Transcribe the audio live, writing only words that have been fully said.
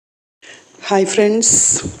Hi friends,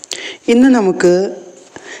 ഇന്ന് നമുക്ക്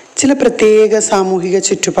ചില പ്രത്യേക സാമൂഹിക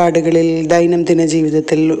ചുറ്റുപാടുകളിൽ ദൈനംദിന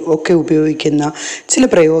ജീവിതത്തിൽ ഒക്കെ ഉപയോഗിക്കുന്ന ചില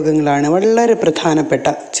പ്രയോഗങ്ങളാണ്, വളരെ പ്രധാനപ്പെട്ട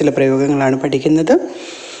ചില പ്രയോഗങ്ങളാണ് പഠിക്കുന്നത്.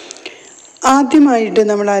 ആദ്യമായിട്ട്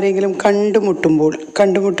നമ്മൾ ആരെങ്കിലും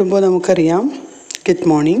കണ്ടുമുട്ടുമ്പോൾ നമുക്കറിയാം ഗുഡ്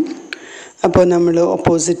മോർണിംഗ്. അപ്പോൾ നമ്മൾ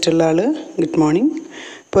ഓപ്പോസിറ്റുള്ള ആൾ ഗുഡ് മോർണിംഗ്.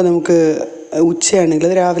 ഇപ്പോൾ നമുക്ക് ഉച്ചയാണെങ്കിൽ,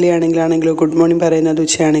 രാവിലെ ആണെങ്കിലാണെങ്കിലും ഗുഡ് മോർണിംഗ് പറയുന്നത്,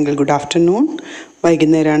 ഉച്ചയാണെങ്കിൽ ഗുഡ് ആഫ്റ്റർനൂൺ,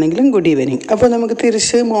 വൈകുന്നേരം ആണെങ്കിലും ഗുഡ് ഈവനിങ്. അപ്പോൾ നമുക്ക്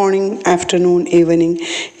തിരിച്ച് മോർണിംഗ്, ആഫ്റ്റർനൂൺ, ഈവനിങ്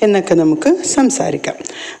എന്നൊക്കെ നമുക്ക് സംസാരിക്കാം.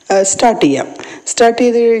 സ്റ്റാർട്ട്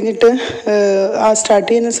ചെയ്ത് കഴിഞ്ഞിട്ട് സ്റ്റാർട്ട്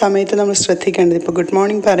ചെയ്യുന്ന സമയത്ത് നമ്മൾ ശ്രദ്ധിക്കേണ്ടത്, ഇപ്പോൾ ഗുഡ്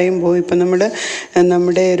മോർണിംഗ് പറയുമ്പോൾ ഇപ്പോൾ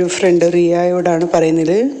നമ്മുടെ ഒരു ഫ്രണ്ട് റിയയോടാണ്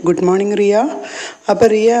പറയുന്നത് ഗുഡ് മോർണിംഗ് റിയ. അപ്പോൾ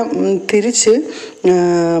റിയ തിരിച്ച്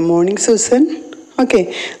morning Susan, okay,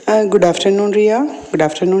 good afternoon Riya, good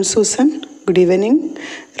afternoon Susan, good evening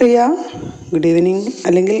Riya, good evening,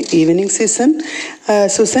 അല്ലെങ്കിൽ ഈവനിങ്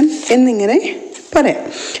സൂസൻ എന്നിങ്ങനെ പറയാം.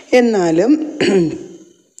 എന്നാലും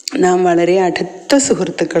നാം വളരെ അടുത്ത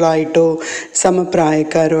സുഹൃത്തുക്കളായിട്ടോ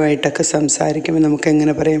സമപ്രായക്കാരോ ആയിട്ടൊക്കെ സംസാരിക്കുമ്പോൾ നമുക്ക്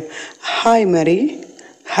എങ്ങനെ പറയാം? ഹായ് മറി,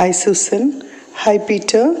 ഹായ് സൂസൻ, ഹായ്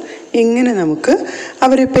പീറ്റർ, ഇങ്ങനെ നമുക്ക്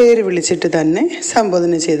അവരെ പേര് വിളിച്ചിട്ട് തന്നെ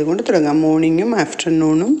സംബോധന ചെയ്തുകൊണ്ട് തുടങ്ങാം. മോർണിംഗും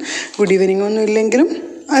ആഫ്റ്റർനൂണും ഗുഡ് ഈവനിങ്ങും ഒന്നും ഇല്ലെങ്കിലും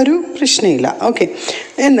ഒരു പ്രശ്നമില്ല, ഓക്കെ.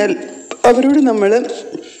 എന്നാൽ അവരോട് നമ്മൾ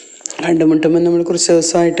കണ്ടുമുട്ടുമ്പോൾ നമ്മൾ കുറച്ച്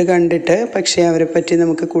ദിവസമായിട്ട് കണ്ടിട്ട്, പക്ഷേ അവരെ പറ്റി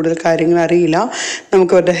നമുക്ക് കൂടുതൽ കാര്യങ്ങൾ അറിയില്ല,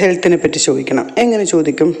 നമുക്ക് അവരുടെ ഹെൽത്തിനെ പറ്റി ചോദിക്കണം. എങ്ങനെ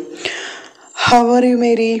ചോദിക്കും? ഹൗ ആർ യു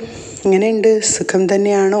മേരി, ഇങ്ങനെയുണ്ട്, സുഖം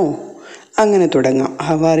തന്നെയാണോ, അങ്ങനെ തുടങ്ങാം.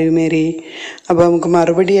 How are you Mary. അപ്പോൾ നമുക്ക്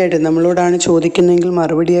മറുപടിയായിട്ട്, നമ്മളോടാണ് ചോദിക്കുന്നതെങ്കിൽ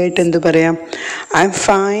മറുപടിയായിട്ട് എന്ത് പറയാം? I am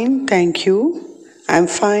fine thank you, I am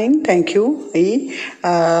fine thank you. ഈ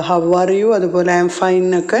ഹൗ ആർ യു അതുപോലെ ഐ എം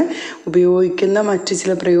ഫൈനൊക്കെ ഉപയോഗിക്കുന്ന മറ്റ്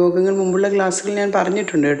ചില പ്രയോഗങ്ങൾ മുമ്പുള്ള ക്ലാസ്സുകൾ ഞാൻ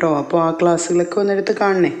പറഞ്ഞിട്ടുണ്ട് കേട്ടോ. അപ്പോൾ ആ ക്ലാസ്സുകളൊക്കെ ഒന്നെടുത്ത്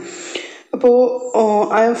കാണണേ. അപ്പോൾ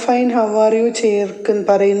I am fine, how are you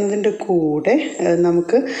പറയുന്നതിൻ്റെ കൂടെ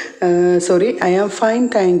നമുക്ക് I am fine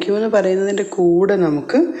thank you എന്ന് പറയുന്നതിൻ്റെ കൂടെ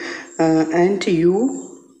നമുക്ക് ആൻഡ് യു,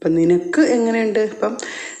 ഇപ്പം നിനക്ക് എങ്ങനെയുണ്ട്, ഇപ്പം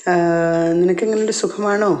നിനക്ക് എങ്ങനെയുണ്ട്,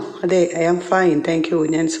 സുഖമാണോ? അതെ, I am fine thank you,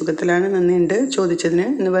 ഞാൻ സുഖത്തിലാണ്, നന്ദിയുണ്ട് ചോദിച്ചതിന്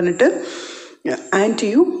എന്ന് പറഞ്ഞിട്ട് ആൻഡ്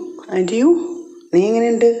യു നീ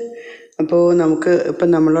എങ്ങനെയുണ്ട്. അപ്പോൾ നമുക്ക് ഇപ്പം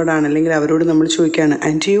നമ്മളോടാണ് അല്ലെങ്കിൽ അവരോട് നമ്മൾ ചോദിക്കുകയാണ്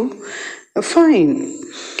ആൻഡ് യു ഫൈൻ.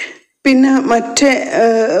 പിന്നെ മറ്റേ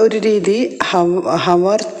ഒരു രീതി ഹൗ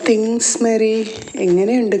ആർ തിങ്സ് മെറി,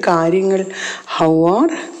 എങ്ങനെയുണ്ട് കാര്യങ്ങൾ. ഹൗ ആർ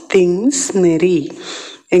തിങ്സ് മെറി,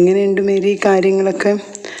 എങ്ങനെയുണ്ട് മേരി കാര്യങ്ങളൊക്കെ.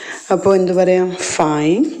 അപ്പോൾ എന്ത് പറയാം?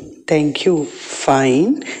 Fine thank you, fine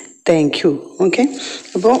thank you, okay.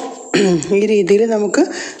 അപ്പോൾ ഈ രീതിയിൽ നമുക്ക്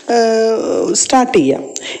സ്റ്റാർട്ട് ചെയ്യാം.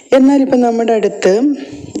 എന്നാലിപ്പം നമ്മുടെ അടുത്ത്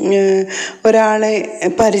ഒരാളെ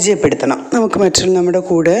പരിചയപ്പെടുത്തണം. നമുക്ക് നമ്മുടെ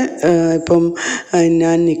കൂടെ ഇപ്പം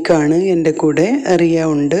ഞാൻ നിൽക്കുകയാണ്, എൻ്റെ കൂടെ റിയ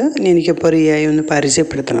ഉണ്ട്, എനിക്കിപ്പോൾ റിയയെ ഒന്ന്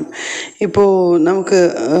പരിചയപ്പെടുത്തണം. ഇപ്പോൾ നമുക്ക്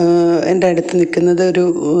എൻ്റെ അടുത്ത് നിൽക്കുന്നത്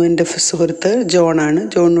എൻ്റെ സുഹൃത്ത് ജോണാണ്.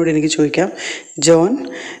 ജോണിനോട് എനിക്ക് ചോദിക്കാം, John,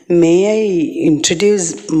 may I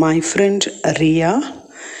introduce my friend Riya.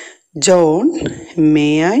 John, may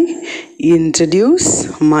I introduce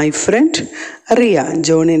my friend Riya.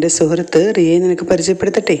 John, എൻ്റെ സുഹൃത്ത് റിയയെ നിനക്ക്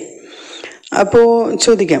പരിചയപ്പെടുത്തട്ടെ. അപ്പോൾ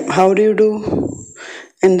ചോദിക്കാം, ഹൗ ഡു യു ഡു,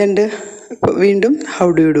 എന്തുണ്ട്. വീണ്ടും ഹൗ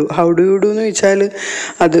ഡു യു ഡു എന്ന് വെച്ചാൽ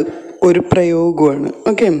അത് ഒരു പ്രയോഗമാണ്,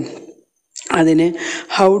 ഓക്കെ. അതിന്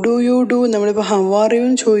ഹൗ ഡു യു ഡു, നമ്മളിപ്പോൾ ഹൗ ആർ യു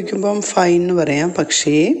എന്ന് ചോദിക്കുമ്പം ഫൈൻ എന്ന് പറയാം.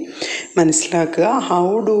 പക്ഷേ മനസ്സിലാക്കുക, ഹൗ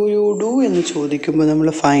ഡു യു ഡു എന്ന് ചോദിക്കുമ്പോൾ നമ്മൾ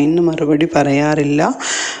ഫൈനിന് മറുപടി പറയാറില്ല.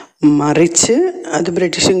 മറിച്ച് അത്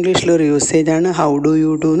British ഇംഗ്ലീഷിലൊരു യൂസേജാണ്. How do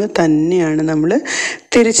you do എന്ന് തന്നെയാണ് നമ്മൾ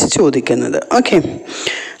തിരിച്ച് ചോദിക്കുന്നത്, ഓക്കെ.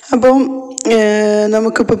 അപ്പം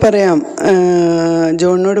നമുക്കിപ്പോൾ പറയാം,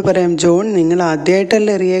 ജോണിനോട് പറയാം, ജോൺ, നിങ്ങൾ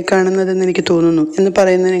ആദ്യമായിട്ടല്ലേ റിയയെ കാണുന്നതെന്ന് എനിക്ക് തോന്നുന്നു എന്ന്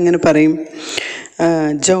പറയുന്നതിന് എങ്ങനെ പറയും?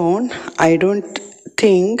 John, I don't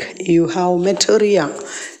think you have met Riya.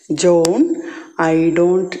 John, I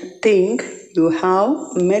don't think you have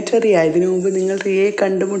met Riya. ഇതിനു മുമ്പ് നിങ്ങൾ റിയയെ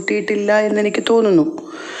കണ്ടുമുട്ടിയിട്ടില്ല എന്നെനിക്ക് തോന്നുന്നു.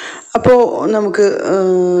 അപ്പോൾ നമുക്ക്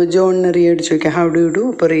ജോണിന് റിയയോട് ചോദിക്കാം ഹൗ ഡു യു ഡു.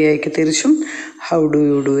 അപ്പോൾ റിയയ്ക്ക് തിരിച്ചും ഹൗ ഡു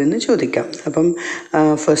യു ഡു എന്ന് ചോദിക്കാം. അപ്പം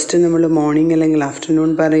ഫസ്റ്റ് നമ്മൾ മോർണിംഗ് അല്ലെങ്കിൽ ആഫ്റ്റർനൂൺ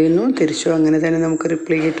പറയുന്നു, തിരിച്ചും അങ്ങനെ തന്നെ നമുക്ക്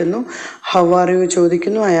റിപ്ലൈ കിട്ടുന്നു. ഹൗ ആർ യു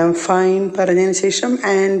ചോദിക്കുന്നു, ഐ ആം ഫൈൻ പറഞ്ഞതിന് ശേഷം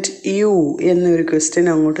ആൻഡ് യു എന്നൊരു ക്വസ്റ്റ്യൻ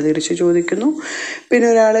അങ്ങോട്ട് തിരിച്ച് ചോദിക്കുന്നു. പിന്നെ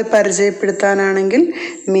ഒരാളെ പരിചയപ്പെടുത്താനാണെങ്കിൽ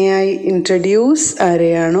മേ ഐ ഇൻട്രൊഡ്യൂസ്,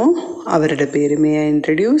 ആരെയാണോ അവരുടെ പേര്, may I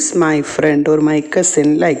introduce my friend or my cousin,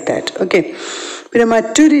 like that, okay. പിന്നെ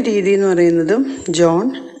മറ്റൊരു രീതി എന്ന് പറയുന്നത് John,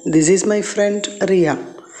 this is my friend Riya.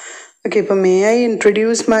 Okay, ഇപ്പം may I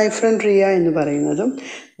introduce my friend Riya എന്ന് പറയുന്നതും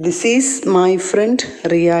this is my friend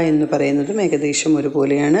Riya എന്ന് പറയുന്നതും ഏകദേശം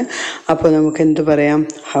ഒരുപോലെയാണ്. അപ്പോൾ നമുക്ക് എന്ത് പറയാം?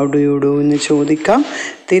 ഹൗ ഡു യു ഡു എന്ന് ചോദിക്കാം.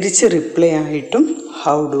 തിരിച്ച് റിപ്ലൈ ആയിട്ടും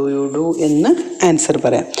ഹൗ ഡു യു ഡു എന്ന് ആൻസർ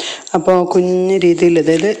പറയാം. അപ്പോൾ കുഞ്ഞു രീതിയിൽ,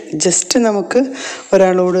 അതായത് ജസ്റ്റ് നമുക്ക്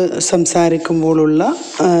ഒരാളോട് സംസാരിക്കുമ്പോഴുള്ള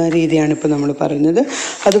രീതിയാണ് ഇപ്പോൾ നമ്മൾ പറയുന്നത്.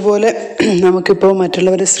 അതുപോലെ നമുക്കിപ്പോൾ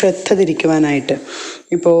മറ്റുള്ളവരെ ശ്രദ്ധ തിരിക്കുവാനായിട്ട്,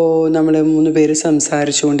 ഇപ്പോൾ നമ്മൾ 3 പേര്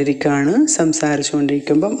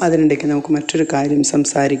സംസാരിച്ചുകൊണ്ടിരിക്കുമ്പം അതിനിടയ്ക്ക് നമുക്ക് മറ്റൊരു കാര്യം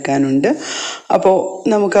സംസാരിക്കാനുണ്ട്. അപ്പോൾ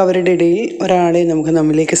നമുക്ക് അവരുടെ ഇടയിൽ ഒരാളെ നമുക്ക്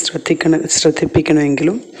നമ്മിലേക്ക്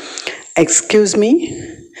ശ്രദ്ധിപ്പിക്കണമെങ്കിലും excuse me,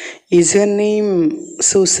 is your name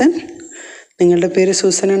Susan? നിങ്ങളുടെ പേര്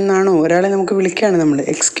സൂസൻ എന്നാണോ? ഒരാളെ നമുക്ക് വിളിക്കുകയാണ് നമ്മൾ.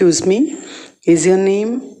 Excuse me, is your name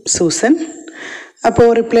Susan? അപ്പോൾ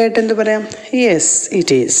റിപ്ലൈ ആയിട്ട് എന്ത് പറയാം? Yes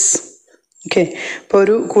it is. ഓക്കെ. ഇപ്പോൾ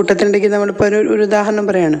ഒരു കൂട്ടത്തിനുണ്ടെങ്കിൽ നമ്മളിപ്പോൾ ഒരു ഉദാഹരണം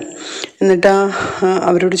പറയാണ്. എന്നിട്ട്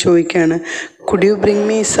അവരോട് ചോദിക്കുകയാണ്, could you bring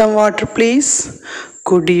me some water please?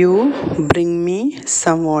 Could you bring me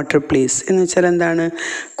some water please എന്ന് വെച്ചാൽ എന്താണ്?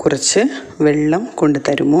 കുറച്ച് വെള്ളം കൊണ്ടു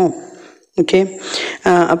തരുമോ? ഓക്കെ.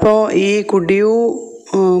 അപ്പോൾ ഈ കുഡ് യു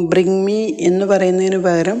ബ്രിങ് മീ എന്ന് പറയുന്നതിന്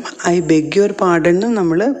പകരം ഐ ബെഗ് യുവർ പാർഡൺ എന്നും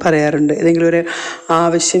നമ്മൾ പറയാറുണ്ട്. ഏതെങ്കിലും ഒരു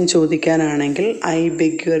ആവശ്യം ചോദിക്കാനാണെങ്കിൽ ഐ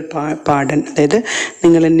ബെഗ് യുവർ പാർഡൺ, അതായത്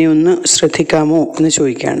നിങ്ങൾ എന്നെ ഒന്ന് ശ്രദ്ധിക്കാമോ എന്ന്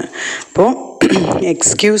ചോദിക്കുകയാണ്. അപ്പോൾ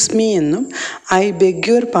എക്സ്ക്യൂസ് മീ എന്നും ഐ ബെഗ്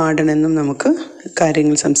യുവർ പാർഡൺ എന്നും നമുക്ക്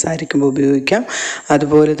കാര്യങ്ങൾ സംസാരിക്കുമ്പോൾ ഉപയോഗിക്കാം.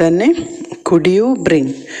 അതുപോലെ തന്നെ could you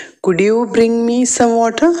bring me some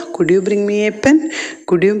water, could you bring me A pen,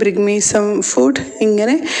 could you bring me some food.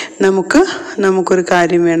 ഇങ്ങനെ നമുക്കൊരു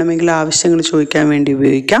കാര്യം വേണമെങ്കിൽ ആവശ്യങ്ങൾ ചോദിക്കാൻ വേണ്ടി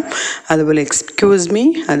ഉപയോഗിക്കാം. അതുപോലെ എക്സ്ക്യൂസ് മീ,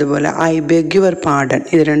 അതുപോലെ ഐ ബെഗ് യുവർ പാർഡൺ,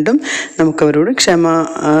 ഇത് രണ്ടും നമുക്കവരോട് ക്ഷമ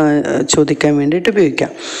ചോദിക്കാൻ വേണ്ടിയിട്ട്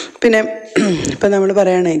ഉപയോഗിക്കാം. പിന്നെ ഇപ്പം നമ്മൾ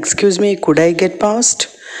പറയുകയാണ്, excuse me, could I get past?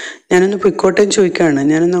 ഞാനൊന്ന് പൊയ്ക്കോട്ടെ ചോദിക്കുകയാണ്,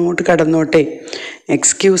 ഞാനൊന്ന് അങ്ങോട്ട് കടന്നോട്ടെ.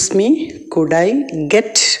 Excuse me, could I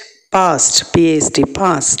get past, PAST,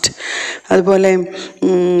 past. അതുപോലെ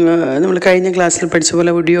നമ്മൾ കഴിഞ്ഞ ക്ലാസ്സിൽ പഠിച്ച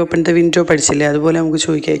പോലെ would you open the window പഠിച്ചില്ലേ? അതുപോലെ നമുക്ക്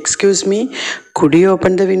ചോദിക്കാം, excuse me, could you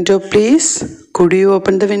open the window please? Could you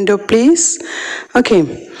open the window please? Okay.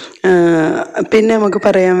 പിന്നെ നമുക്ക്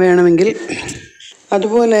പറയാൻ വേണമെങ്കിൽ,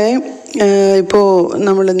 അതുപോലെ ഇപ്പോൾ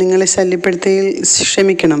നമ്മൾ നിങ്ങളെ ശല്യപ്പെടുത്തിയിൽ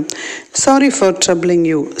ക്ഷമിക്കണം. Sorry four troubling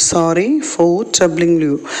U.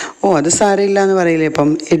 ഓ, അത് സാരമില്ല എന്ന് പറയില്ലേ?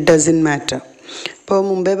 അപ്പം ഇറ്റ് ഡസൻറ്റ് മാറ്റർ. ഇപ്പോൾ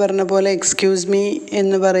മുമ്പേ പറഞ്ഞ പോലെ എക്സ്ക്യൂസ് മീ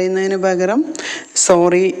എന്ന് പറയുന്നതിന് പകരം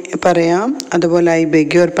സോറി പറയാം. അതുപോലെ ഐ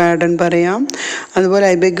ബെഗ് യുവർ പാർഡൺ പറയാം. അതുപോലെ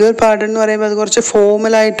ഐ ബെഗ് യുവർ പാർഡൺ എന്ന് പറയുമ്പോൾ അത് കുറച്ച്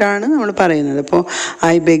ഫോമലായിട്ടാണ് നമ്മൾ പറയുന്നത്. അപ്പോൾ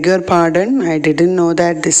I beg your pardon, I didn't know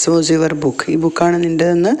that this was your book. ഈ ബുക്കാണ്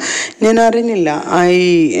നിൻ്റെതെന്ന് ഞാൻ അറിഞ്ഞില്ല. I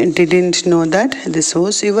didn't know that this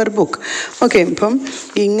was your book. Okay. ഇപ്പം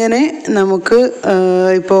ഇങ്ങനെ നമുക്ക്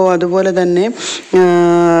ഇപ്പോൾ അതുപോലെ തന്നെ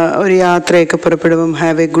ഒരു യാത്രയൊക്കെ പുറപ്പെടുമ്പം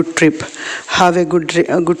ഹാവ് എ ഗുഡ്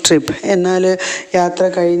ട്രിപ്പ് എന്നാൽ യാത്ര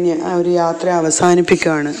കഴിഞ്ഞ് ഒരു യാത്ര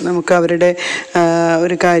അവസാനിപ്പിക്കുകയാണ്, നമുക്ക് അവരുടെ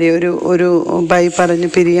ഒരു കാര്യം ഒരു ബൈ പറഞ്ഞ്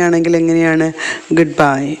പിരിയാണെങ്കിൽ എങ്ങനെയാണ്? Good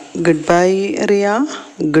bye Riya,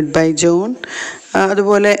 good bye John.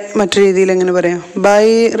 അതുപോലെ മറ്റു രീതിയിൽ എങ്ങനെ പറയാം? By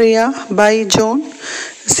Riya, by John.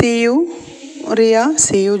 See you Riya,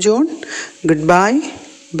 see you John. Good bye,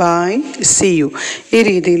 by, see you. ഈ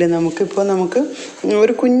രീതിയിൽ നമുക്ക്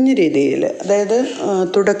ഒരു കുഞ്ഞു രീതിയിൽ, അതായത്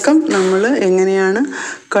തുടക്കം നമ്മൾ എങ്ങനെയാണ്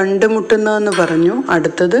കണ്ടുമുട്ടുന്നതെന്ന് പറഞ്ഞു.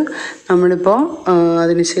 അടുത്തത് നമ്മളിപ്പോൾ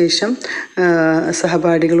അതിനുശേഷം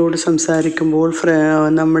സഹപാഠികളോട് സംസാരിക്കുമ്പോൾ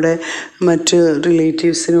നമ്മുടെ മറ്റ്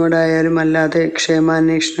റിലേറ്റീവ്സിനോടായാലും അല്ലാതെ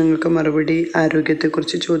ക്ഷേമാന്വേഷണങ്ങൾക്ക് മറുപടി,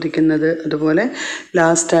 ആരോഗ്യത്തെക്കുറിച്ച് ചോദിക്കുന്നത്, അതുപോലെ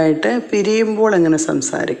ലാസ്റ്റായിട്ട് പിരിയുമ്പോൾ എങ്ങനെ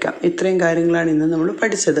സംസാരിക്കാം. ഇത്രയും കാര്യങ്ങളാണ് ഇന്ന് നമ്മൾ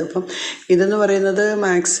പഠിച്ചത്. അപ്പം ഇതെന്ന് പറയുന്നത്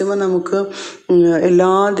മാക്സിമം നമുക്ക്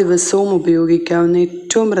എല്ലാ ദിവസവും ഉപയോഗിക്കാവുന്ന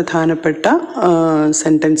ഏറ്റവും പ്രധാനപ്പെട്ട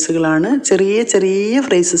സെൻറ്റൻസുകളാണ്. ചെറിയ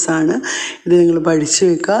ഫ്രേസസ് ആണ്. ഇത് നിങ്ങൾ പഠിച്ചു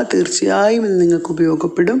വെക്കുക. തീർച്ചയായും ഇത് നിങ്ങൾക്ക്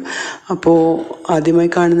ഉപയോഗപ്പെടും. അപ്പോൾ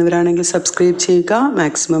ആദ്യമായി കാണുന്നവരാണെങ്കിൽ സബ്സ്ക്രൈബ് ചെയ്യുക.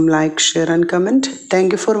 Maximum like, share and comment.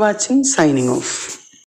 Thank you for watching. Signing off.